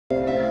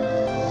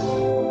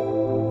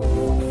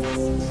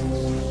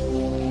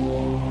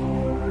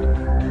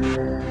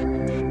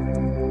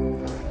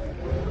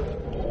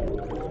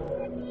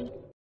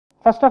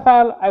First of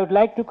all, I would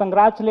like to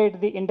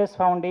congratulate the Indus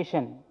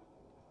Foundation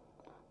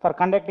for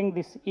conducting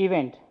this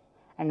event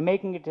and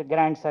making it a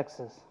grand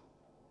success.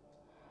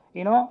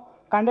 You know,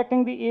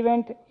 conducting the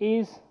event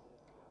is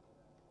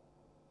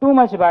too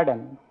much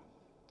burden.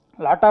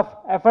 Lot of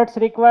efforts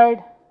required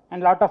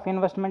and lot of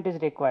investment is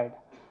required.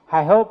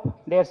 I hope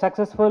they are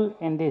successful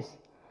in this.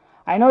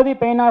 I know the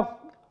pain of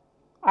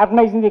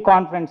organizing the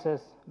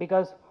conferences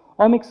because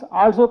Omics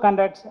also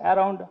conducts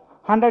around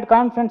 100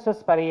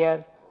 conferences per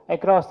year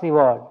across the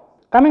world.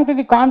 Coming to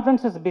the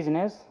conferences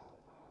business,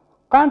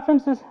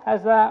 conferences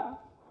has a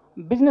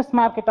business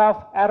market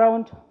of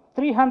around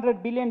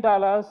 $300 billion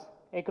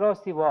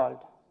across the world.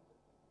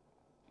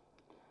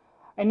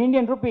 In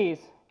Indian rupees,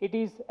 it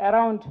is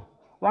around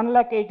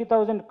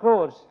 1,80,000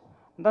 crores.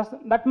 Thus,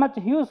 that much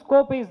huge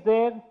scope is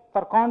there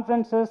for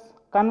conferences,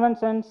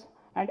 conventions,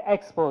 and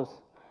expos.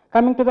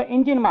 Coming to the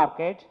Indian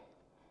market,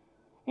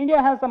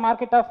 India has a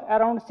market of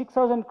around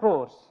 6,000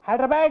 crores.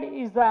 Hyderabad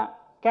is the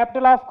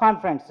capital of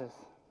conferences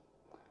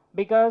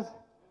because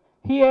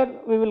here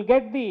we will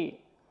get the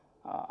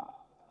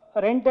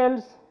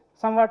rentals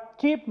somewhat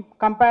cheap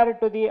compared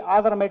to the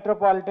other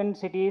metropolitan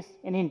cities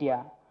in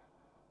India.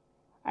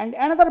 And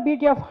another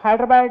beauty of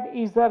Hyderabad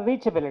is the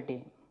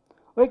reachability.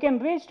 We can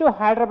reach to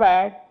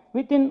Hyderabad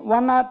within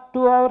 1 or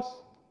 2 hours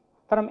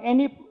from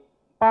any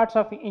parts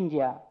of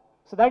India.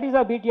 So that is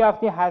the beauty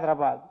of the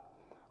Hyderabad.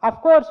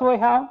 Of course, we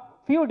have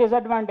few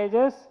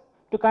disadvantages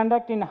to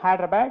conduct in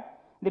Hyderabad.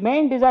 The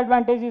main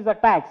disadvantage is the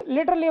tax.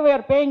 Literally, we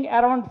are paying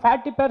around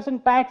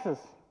 40% taxes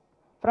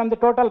from the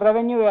total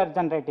revenue we are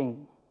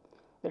generating.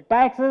 The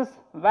taxes,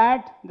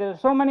 VAT, there are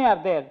so many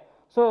are there.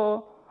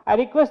 So I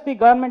request the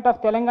government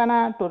of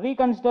Telangana to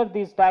reconsider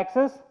these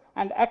taxes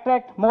and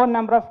attract more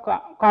number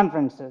of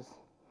conferences.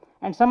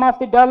 And some of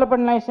the developed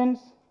nations,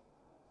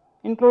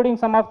 including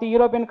some of the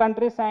European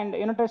countries and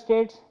United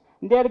States,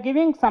 they are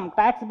giving some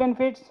tax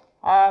benefits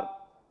or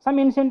some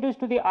incentives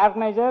to the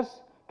organizers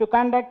to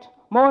conduct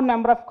more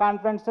number of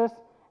conferences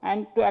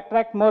and to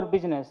attract more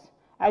business.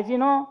 As you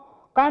know,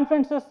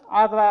 conferences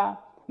are the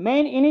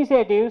main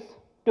initiatives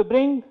to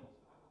bring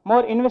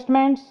more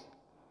investments,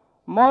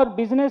 more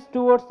business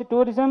towards the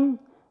tourism,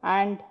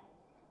 and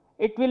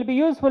it will be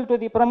useful to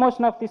the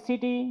promotion of the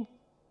city,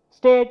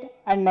 state,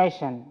 and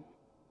nation.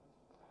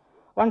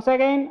 Once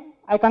again,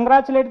 I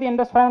congratulate the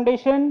Indus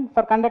Foundation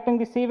for conducting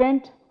this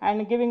event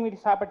and giving me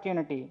this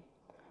opportunity.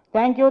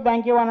 Thank you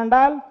one and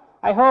all.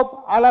 I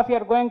hope all of you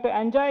are going to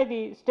enjoy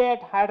the stay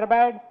at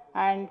Hyderabad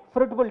and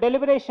fruitful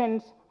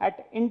deliberations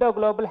at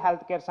Indo-Global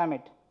Healthcare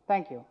Summit.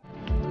 Thank you.